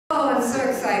I'm so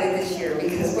excited this year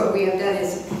because what we have done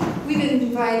is we've been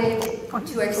invited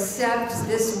to accept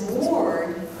this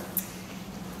award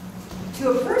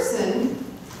to a person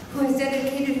who has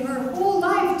dedicated her whole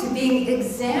life to being an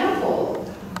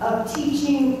example of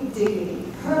teaching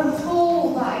dignity. Her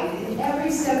whole life, in every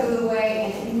step of the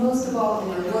way, and most of all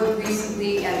in her work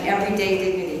recently and everyday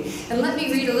dignity. And let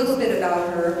me read a little bit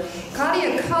about her.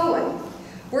 Claudia Cohen.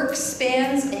 Work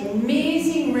spans an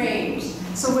amazing range.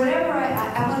 So whatever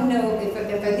I want to know, if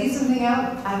I leave something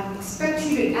out, I expect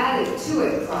you to add it to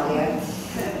it, Claudia.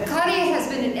 Claudia has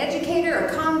been an educator,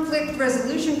 a conflict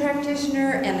resolution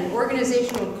practitioner, and an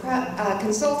organizational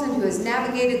consultant who has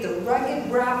navigated the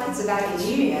rugged rapids of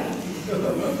academia,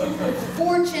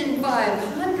 Fortune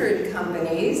 500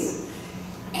 companies,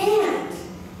 and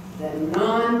the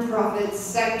nonprofit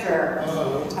sector.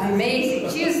 Amazing.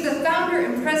 She is the founder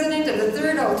and president of The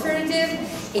Third Alternative,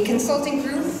 a consulting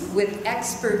group with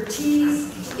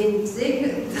expertise in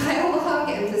dialogue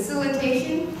and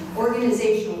facilitation,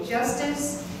 organizational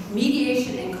justice,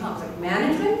 mediation and conflict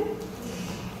management.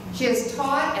 She has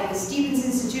taught at the Stevens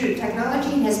Institute of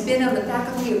Technology and has been on the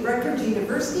faculty of Rutgers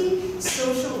University,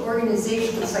 social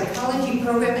organizational psychology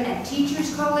program at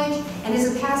Teachers College, and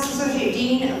is a past associate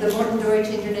dean of the Morton Deutsch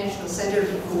International Center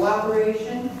for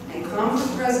Cooperation and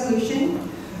Conflict Resolution.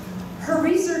 Her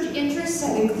research interests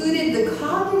have included the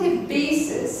cognitive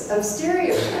basis of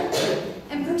stereotyping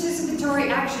and participatory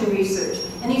action research,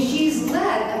 and she's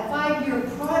led a 5-year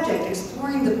project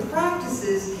exploring the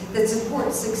practices that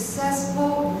support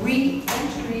successful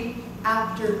re-entry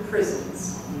after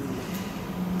prisons.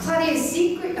 Claudia's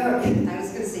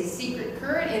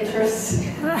current interests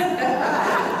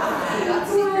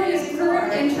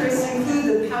current interests include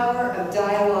the power of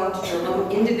dialogue to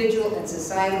promote individual and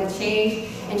societal change,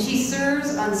 and she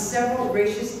serves on several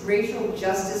racial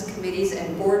justice committees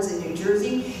and boards in New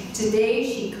Jersey. Today,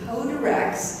 she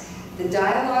co-directs the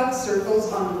Dialogue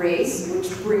Circles on Race, which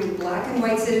bring Black and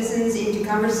white citizens into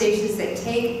conversations that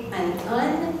take an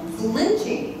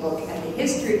unflinching look at the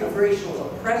history of racial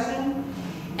oppression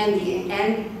and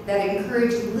that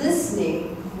encourage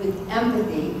listening with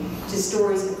empathy to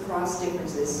stories across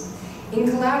differences. In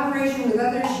collaboration with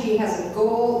others, she has a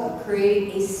goal of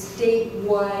creating a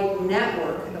statewide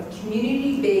network of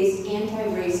community-based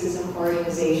anti-racism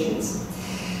organizations.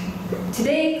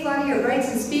 Today, Claudia writes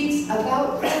and speaks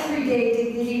about everyday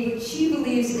dignity, which she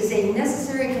believes is a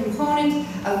necessary component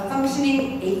of a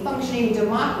functioning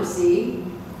democracy.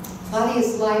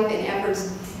 Claudia's life and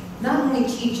efforts not only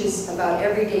teach us about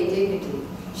everyday dignity,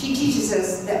 she teaches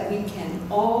us that we can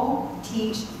all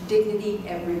teach dignity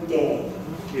every day.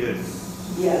 Yes.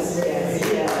 Yes, yes,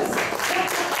 yes.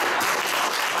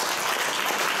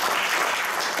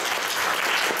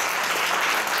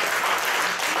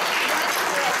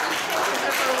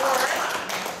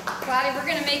 Claudia,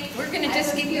 we're gonna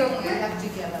just give you a quick. I have to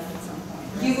get up at some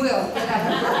point. You will.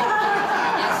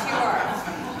 Yes, you are.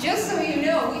 Just so you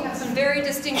know, we have some very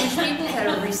distinguished people that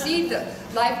have received the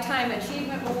Lifetime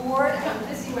Achievement Award. I'm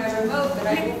missing my remote, but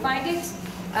I will find it.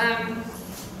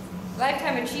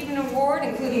 Lifetime Achievement Award,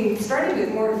 including starting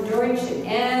with Morton Deutsch and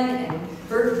Ann and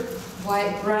Bert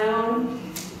White Brown,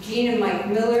 Jean and Mike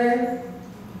Miller,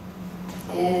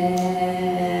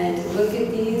 and look at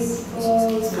these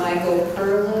folks, Michael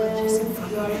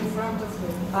Perlin. You're in front of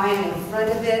it. I am in front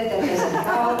of it, that doesn't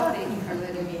help, thank you for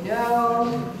letting me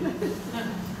know.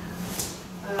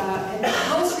 And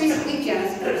most recently,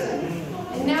 Janice Person.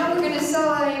 And now we're going to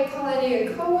celebrate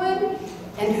Claudia Cohen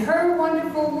and her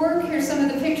wonderful work. Here's some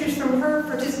of the pictures from her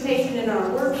participation in our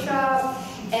workshop.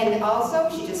 And also,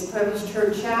 she just published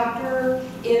her chapter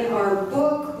in our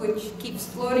book, which keeps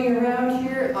floating around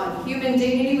here, on human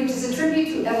dignity, which is a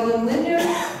tribute to Evelyn Linder,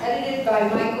 edited by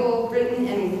Michael Britton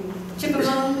and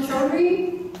Chipamon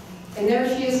Chaudhry. And there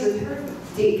she is with her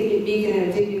Beacon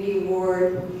of Dignity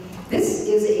Award. This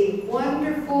is a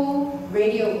wonderful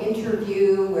radio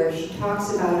interview where she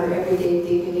talks about her everyday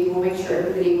dignity. We'll make sure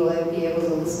everybody will be able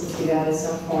to listen to that at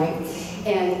some point.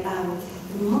 And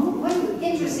one of the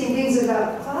interesting things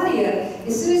about Claudia,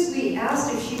 as soon as we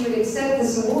asked if she would accept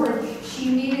this award, she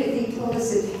immediately told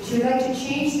us that she would like to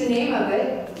change the name of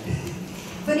it,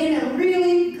 but in a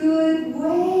really good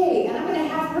way. And I'm going to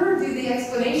have her do the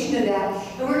explanation of that.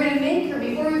 And we're going to make her,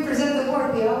 before we present the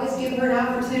award, we always give her an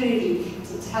opportunity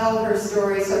to tell her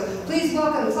story. So please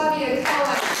welcome Claudia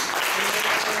Cohen.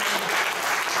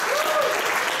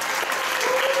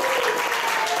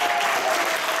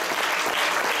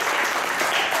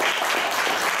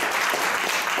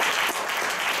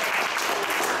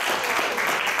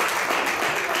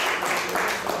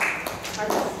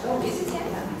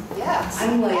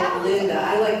 I'm like Linda.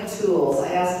 I like tools.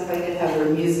 I asked if I could have her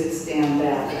music music stand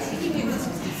back.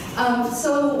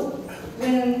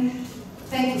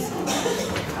 Thank you so much.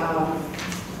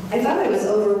 I thought I was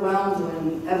overwhelmed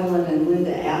when Evelyn and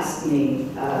Linda asked me,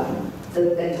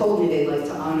 and told me they'd like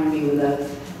to honor me with a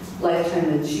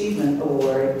Lifetime Achievement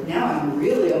Award. Now I'm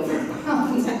really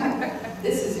overwhelmed.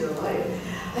 This is your life.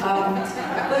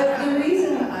 But the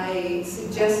reason I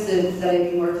suggested that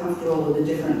I be more comfortable with a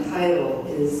different title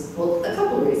is, well, a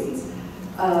couple of reasons.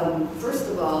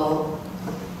 First of all,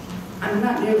 I'm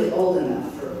not nearly old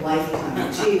enough for lifetime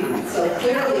achievement, so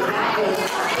clearly that was.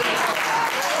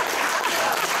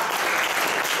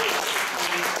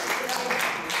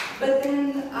 But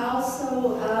then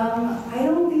also, I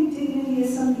don't think dignity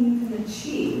is something you can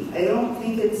achieve. I don't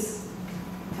think it's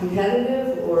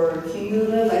competitive or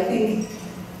cumulative. I think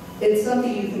it's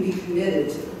something you can be committed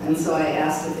to. And so I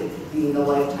asked if it could be the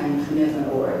Lifetime Commitment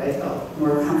Award. I felt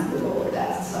more comfortable with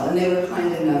that. So, and they were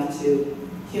kind enough to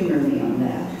humor me on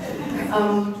that.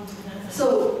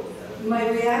 So my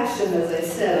reaction, as I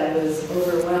said, I was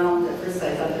overwhelmed. At first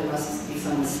I thought there must be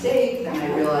some mistake. Then I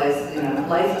realized,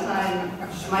 lifetime,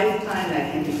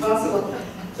 that can't be possible.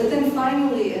 But then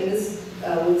finally, and this,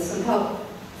 with some help,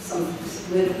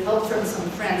 with help from some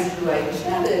friends who I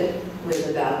chatted with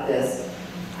about this,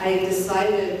 I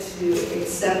decided to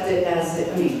accept it as, I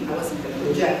wasn't going to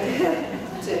reject it,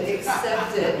 but to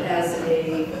accept it as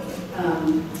a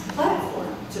platform,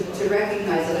 to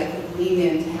recognize that I could lean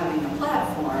into having a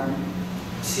platform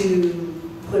to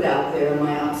put out there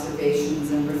my observations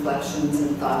and reflections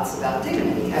and thoughts about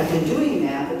dignity. I've been doing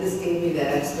that, but this gave me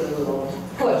that extra little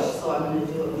push, so I'm going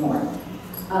to do it more.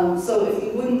 So if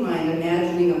you wouldn't mind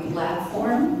imagining a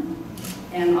platform,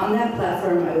 and on that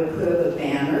platform I would put up a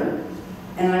banner,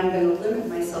 and I'm going to limit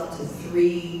myself to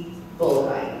 3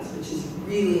 bullet items, which is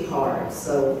really hard,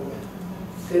 so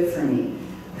good for me.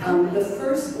 The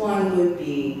first one would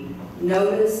be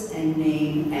notice and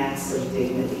name acts of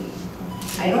dignity.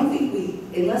 I don't think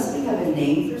unless we have a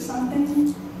name for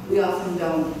something, we often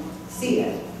don't see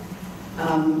it.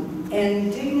 And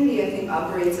dignity, I think,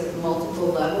 operates at multiple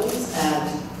levels. At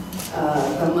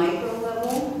the micro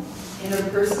level,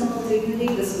 interpersonal dignity.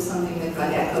 This is something that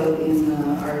got echoed in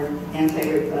our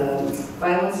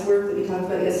anti-violence work that we talked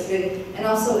about yesterday. And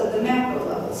also at the macro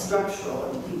level, structural.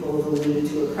 And people have alluded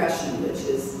to oppression, which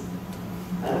is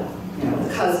the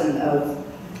cousin of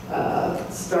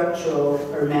structural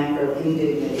or macro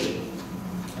indignity.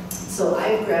 So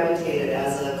I've gravitated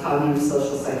as a cognitive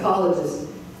social psychologist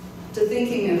to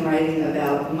thinking and writing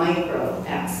about micro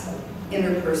acts,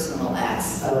 interpersonal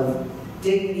acts of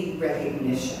dignity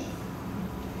recognition,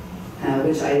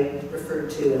 which I referred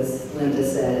to, as Linda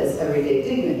said, as everyday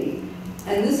dignity.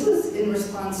 And this was in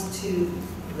response to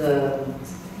the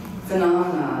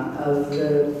phenomenon of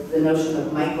the notion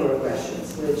of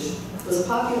microaggressions, which was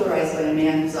popularized by a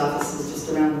man whose office is just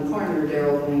around the corner,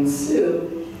 Daryl Wing Sue.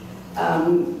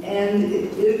 And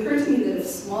it occurred to me that if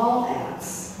small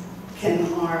acts can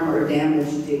harm or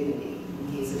damage dignity, and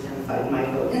he's identified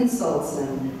micro-insults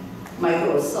and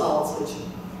micro-assaults, which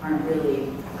aren't really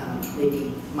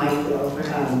maybe micro,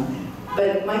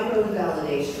 but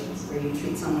micro-invalidations, where you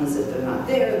treat someone as if they're not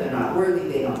there, they're not worthy,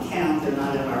 they don't count, they're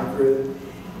not in our group,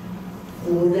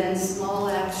 then small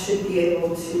acts should be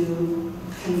able to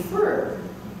confer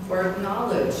or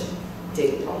acknowledge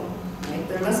dignity. Right?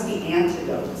 There must be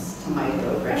antidotes to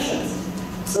microaggressions.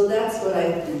 So that's what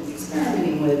I've been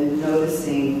experimenting with and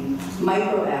noticing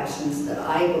microactions that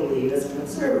I believe, as an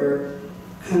observer,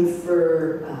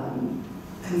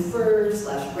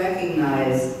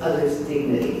 confer/recognize others'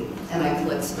 dignity. And I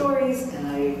collect stories and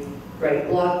I write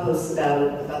blog posts about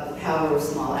it, about the power of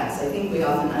small acts. I think we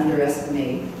often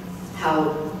underestimate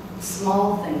how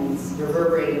small things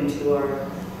reverberate into our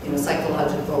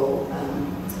psychological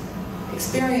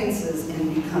experiences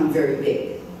and become very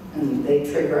big, and they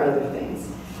trigger other things.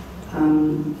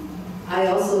 I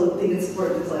also think it's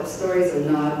important to collect stories, a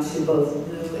nod to both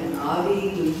Lou and Avi,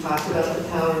 who talked about the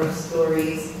power of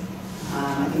stories.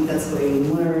 I think that's the way you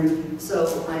learn.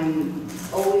 So I'm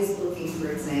always looking for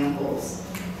examples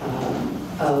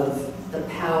of the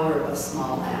power of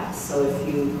small acts. So if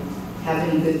you have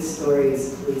any good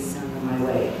stories, please send them my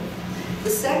way. The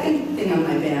second thing on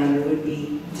my banner would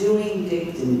be doing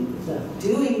dignity.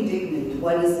 Doing dignity,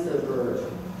 what is the verb?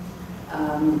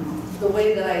 The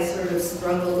way that I sort of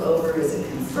struggled over, is it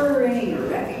conferring or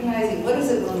recognizing? What is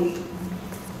it when we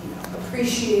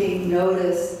appreciate,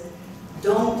 notice,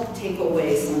 don't take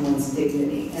away someone's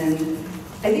dignity? And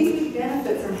I think we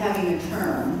benefit from having a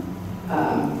term.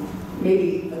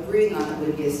 Maybe agreeing on it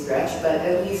would be a stretch, but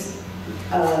at least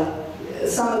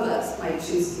some of us might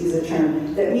choose to use a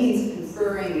term that means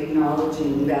conferring,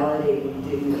 acknowledging, validating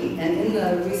dignity. And in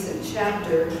the recent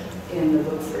chapter in the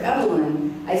book for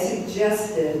Evelyn, I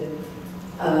suggested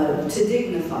to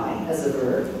dignify as a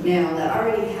verb. Now, that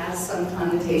already has some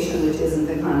connotation, which isn't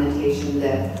the connotation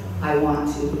that I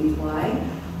want to imply.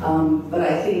 But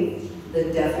I think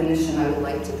the definition I would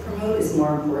like to promote is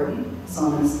more important, so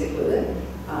I'm going to stick with it.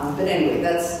 But anyway,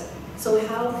 so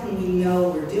how can we know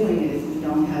we're doing it if we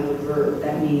don't have a verb?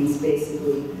 That means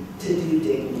basically to do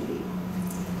dignity.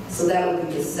 So that would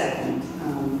be the second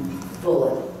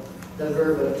bullet, the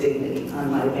verb of dignity on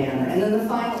my banner. And then the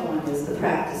final one is the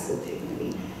practice of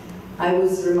dignity. I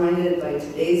was reminded by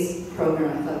today's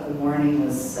program, I thought the morning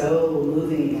was so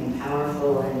moving and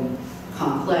powerful and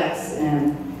complex,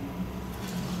 and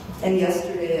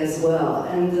yesterday as well.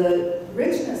 And the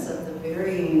richness of the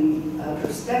varying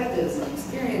perspectives and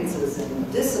experiences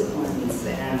and disciplines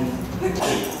and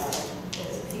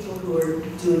people who are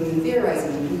doing the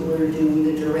theorizing and people who are doing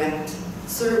the direct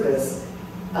service.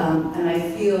 And I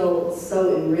feel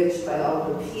so enriched by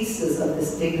all the pieces of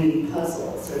this dignity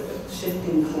puzzle, sort of a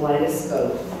shifting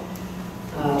kaleidoscope.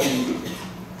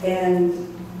 And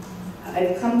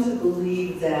I've come to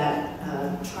believe that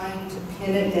trying to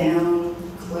pin it down,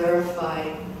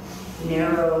 clarify,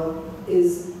 narrow,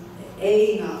 is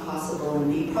A, not possible,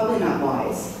 and B, probably not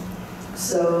wise.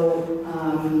 So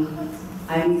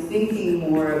I'm thinking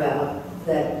more about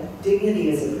that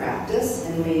dignity as a practice,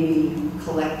 and maybe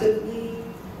collectively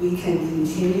we can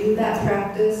continue that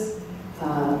practice.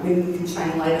 Maybe we can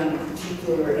shine light on a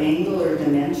particular angle or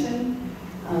dimension.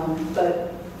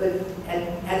 But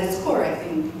at its core, I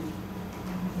think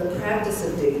the practice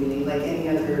of dignity, like any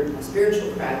other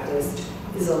spiritual practice,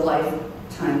 is a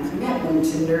lifetime commitment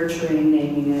to nurturing,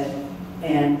 naming it,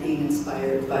 and being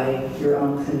inspired by your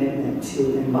own commitment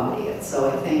to embody it. So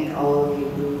I thank all of you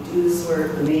who do this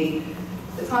work, who make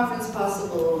the conference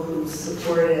possible, who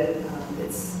support it.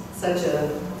 It's such a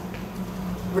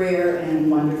rare and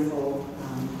wonderful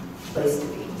place to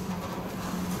be.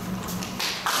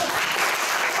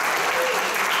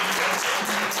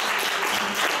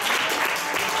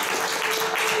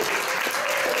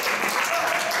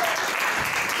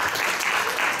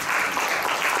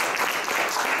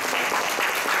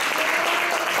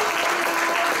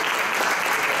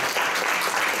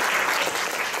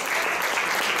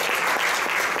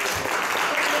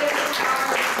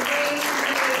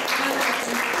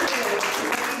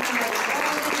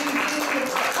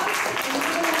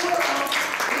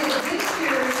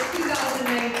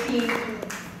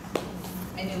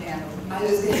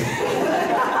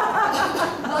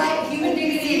 Human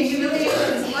dignity and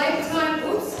humiliation is lifetime.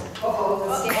 Oops.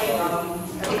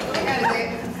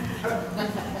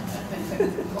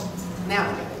 Now,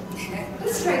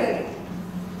 let's try that again.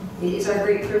 It is our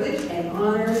great privilege and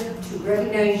honor to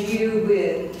recognize you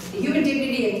with the Human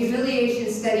Dignity and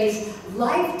Humiliation Studies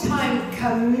Lifetime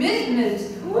Commitment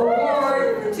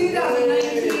Award for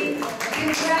 2019.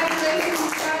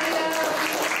 Congratulations, Claudia.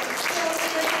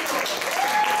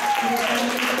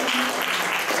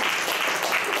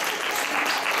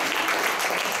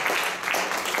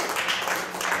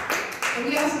 And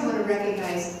we also want to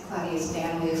recognize Claudia's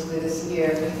family is with us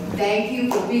here. Thank you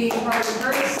for being part of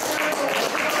her circle.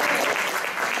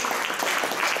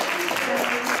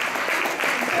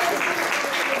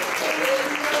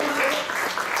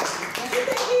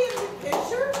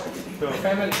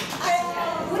 Family.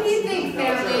 What do you think,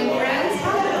 family and friends?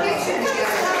 How about a picture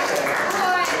together? Oh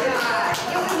my God.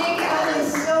 It would make Ellen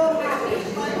so happy.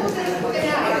 Look at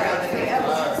that. Do it.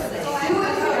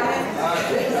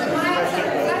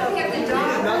 We have the dog.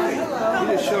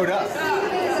 You just showed up. It's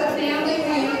a family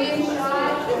reunion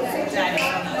shot.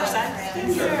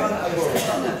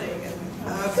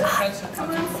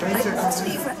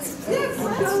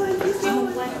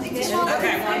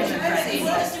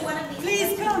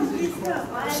 Please come, please come.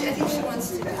 I think she wants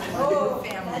to. Oh,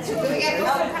 family. Do we get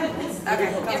Okay,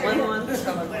 one.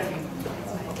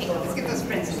 Okay, let's get those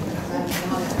prints.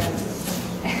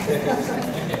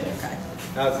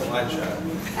 Now it's a line shot.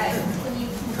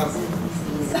 Come.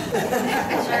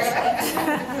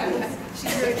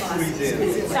 She's very bossy.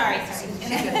 Squeeze in. Sorry.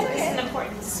 It's an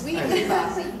important. Sweetly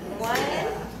bossy. 1,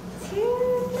 2,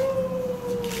 3.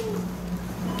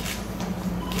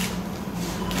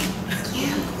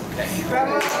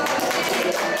 Bravo.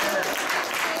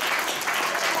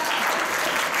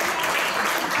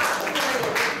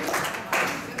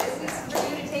 This is for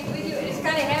you to take with you, and it's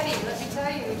kind of heavy, let me tell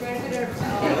you. We tried to put it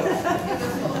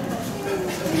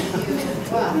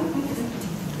Wow.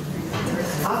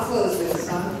 I'll close with a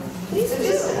song. These are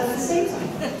just at the same time.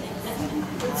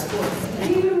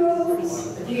 Heroes,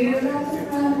 dear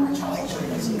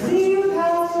friends, clear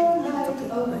path for life.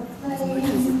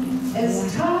 aflame.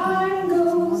 As time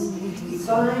goes, you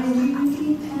find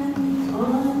you depend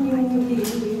on your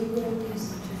heroes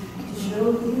to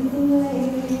show you the way.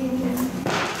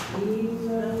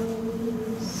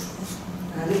 Heroes.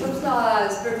 Round of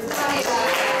applause for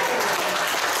Claudia.